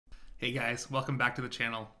Hey guys, welcome back to the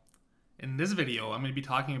channel. In this video, I'm going to be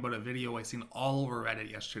talking about a video I seen all over Reddit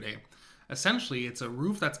yesterday. Essentially, it's a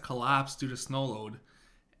roof that's collapsed due to snow load,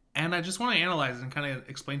 and I just want to analyze it and kind of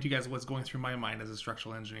explain to you guys what's going through my mind as a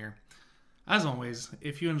structural engineer. As always,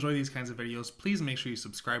 if you enjoy these kinds of videos, please make sure you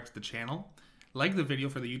subscribe to the channel, like the video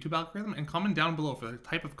for the YouTube algorithm, and comment down below for the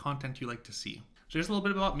type of content you like to see. Just a little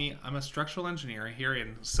bit about me. I'm a structural engineer here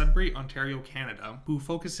in Sudbury, Ontario, Canada, who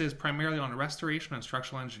focuses primarily on restoration and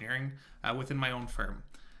structural engineering within my own firm.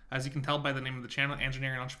 As you can tell by the name of the channel,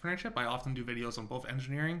 Engineering and Entrepreneurship, I often do videos on both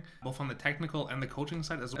engineering, both on the technical and the coaching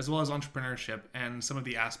side, as well as entrepreneurship and some of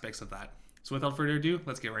the aspects of that. So without further ado,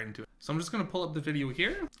 let's get right into it. So I'm just going to pull up the video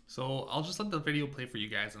here. So I'll just let the video play for you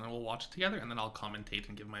guys and then we'll watch it together and then I'll commentate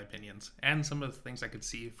and give my opinions and some of the things I could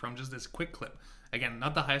see from just this quick clip. Again,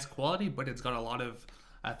 not the highest quality, but it's got a lot of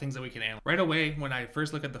things that we can analyze. Right away, when I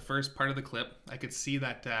first look at the first part of the clip, I could see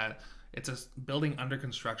that it's a building under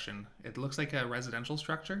construction. It looks like a residential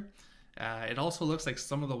structure. It also looks like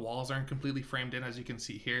some of the walls aren't completely framed in, as you can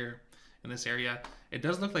see here in this area. It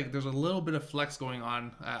does look like there's a little bit of flex going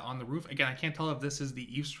on the roof. Again, I can't tell if this is the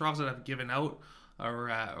eaves troughs that I've given out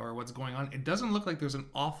or what's going on. It doesn't look like there's an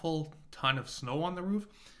awful ton of snow on the roof.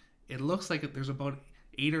 It looks like there's about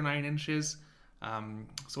 8 or 9 inches.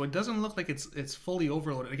 So it doesn't look like it's fully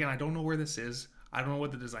overloaded. Again, I don't know where this is. I don't know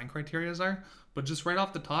what the design criteria are, but just right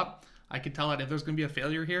off the top, I could tell that if there's going to be a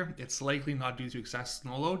failure here, it's likely not due to excess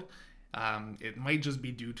snow load. It might just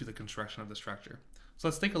be due to the construction of the structure. So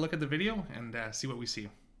let's take a look at the video and see what we see.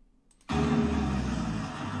 Oh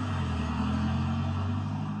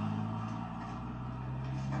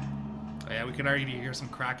yeah, we could already hear some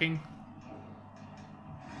cracking.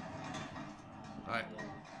 All right.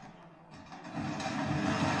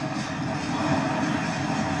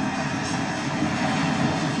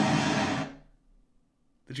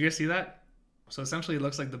 Did you guys see that? So essentially it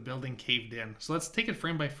looks like the building caved in. So let's take it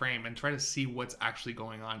frame by frame and try to see what's actually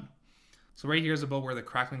going on. So right here is about where the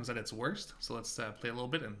crackling was at its worst. So let's play a little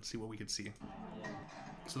bit and see what we could see.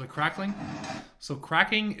 So the crackling. So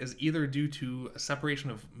cracking is either due to a separation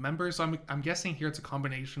of members. So I'm guessing here it's a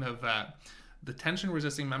combination of the tension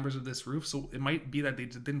resisting members of this roof. So it might be that they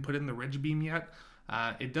didn't put in the ridge beam yet.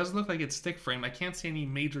 It does look like it's stick frame. I can't see any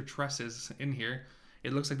major trusses in here.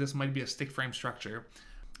 It looks like this might be a stick frame structure.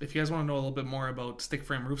 If you guys want to know a little bit more about stick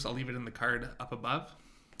frame roofs, I'll leave it in the card up above.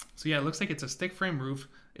 So yeah, it looks like it's a stick frame roof.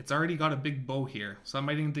 It's already got a big bow here. So that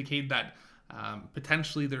might indicate that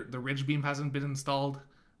potentially the ridge beam hasn't been installed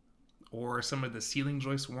or some of the ceiling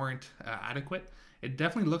joists weren't adequate. It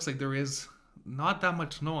definitely looks like there is not that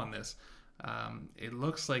much snow on this. It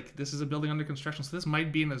looks like this is a building under construction. So this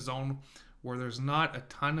might be in a zone where there's not a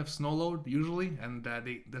ton of snow load usually, and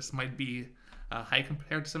this might be high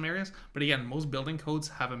compared to some areas. But again, most building codes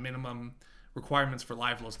have a minimum requirements for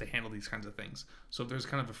live loads to handle these kinds of things. So if there's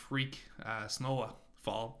kind of a freak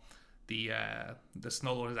snowfall, the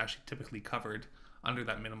snow load is actually typically covered under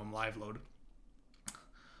that minimum live load.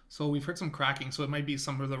 So we've heard some cracking. So it might be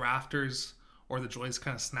some of the rafters or the joists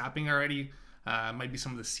kind of snapping already. It might be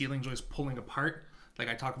some of the ceiling joists pulling apart. Like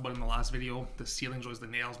I talked about in the last video, the ceiling joists, the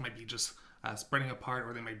nails might be just spreading apart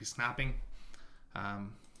or they might be snapping.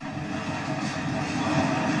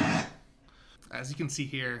 As you can see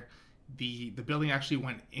here, the building actually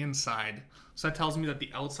went inside. So that tells me that the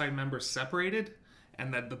outside members separated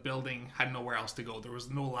and that the building had nowhere else to go. There was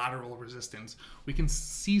no lateral resistance. We can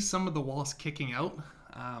see some of the walls kicking out.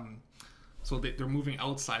 So they're moving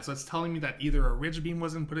outside. So that's telling me that either a ridge beam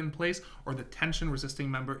wasn't put in place or the tension resisting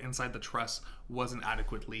member inside the truss wasn't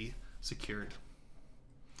adequately secured.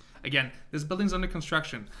 Again, this building's under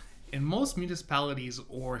construction. In most municipalities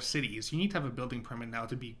or cities, you need to have a building permit now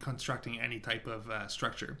to be constructing any type of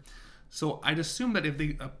structure. So I'd assume that if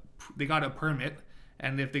they got a permit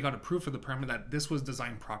and if they got approved for the permit, that this was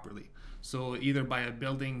designed properly. So either by a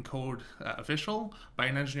building code official, by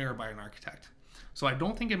an engineer, or by an architect. So I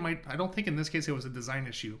don't think in this case it was a design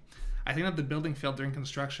issue. I think that the building failed during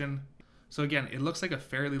construction. So again, it looks like a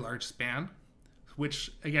fairly large span,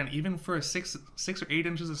 which again, even for a 6 or 8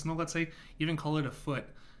 inches of snow, let's say, even call it a foot,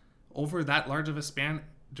 over that large of a span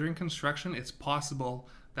during construction, it's possible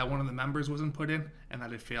that one of the members wasn't put in and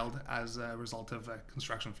that it failed as a result of a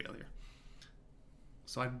construction failure.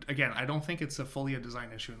 So again, I don't think it's fully a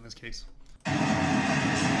design issue in this case.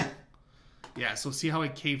 Yeah, so see how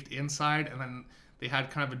it caved inside and then they had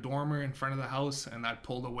kind of a dormer in front of the house and that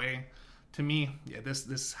pulled away. To me, yeah,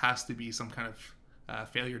 this has to be some kind of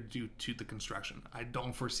failure due to the construction. I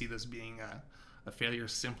don't foresee this being a failure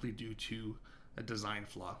simply due to a design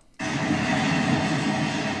flaw.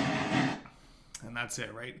 And that's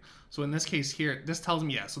it, right? So in this case here, this tells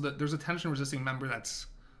me, yeah, so that there's a tension resisting member that's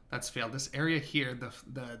that's failed. This area here,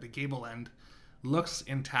 the gable end, looks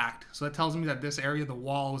intact. So that tells me that this area, the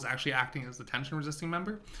wall, was actually acting as the tension resisting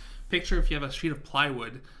member. Picture if you have a sheet of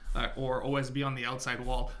plywood or OSB on the outside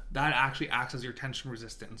wall, that actually acts as your tension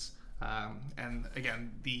resistance. And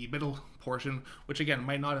again, the middle portion, which again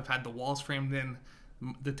might not have had the walls framed in,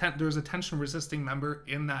 there's a tension resisting member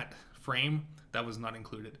in that frame that was not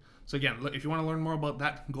included. So again, if you want to learn more about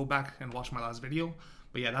that, go back and watch my last video.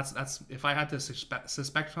 But yeah, that's if I had to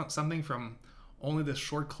suspect something from only this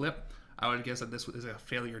short clip, I would guess that this is a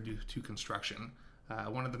failure due to construction.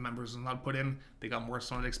 One of the members was not put in. They got more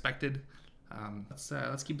stone than expected.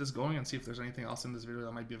 Let's keep this going and see if there's anything else in this video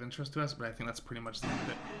that might be of interest to us, but I think that's pretty much the end of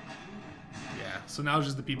it. Yeah, so now it's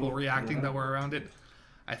just the people reacting that were around it.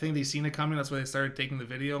 I think they seen it coming, that's why they started taking the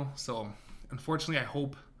video. So unfortunately, I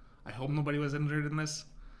hope nobody was injured in this.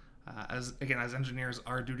 As engineers,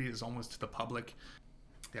 our duty is almost to the public.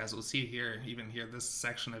 Yeah, as we'll see here, even here, this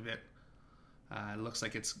section of it, it looks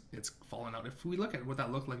like it's fallen out. If we look at what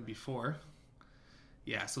that looked like before,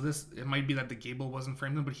 yeah, so it might be that the gable wasn't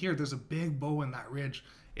framed in, but here there's a big bow in that ridge.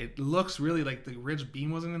 It looks really like the ridge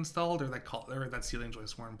beam wasn't installed, or that ceiling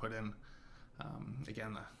joists weren't put in.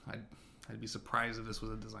 Again, I'd be surprised if this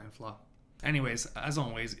was a design flaw. Anyways, as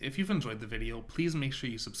always, if you've enjoyed the video, please make sure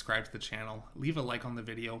you subscribe to the channel, leave a like on the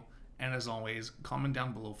video, and as always, comment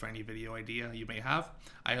down below for any video idea you may have.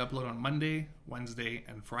 I upload on Monday, Wednesday,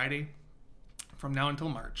 and Friday from now until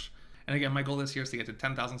March. And again, my goal this year is to get to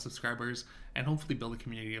 10,000 subscribers and hopefully build a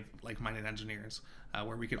community of like-minded engineers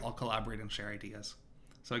where we can all collaborate and share ideas.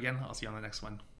 So again, I'll see you on the next one.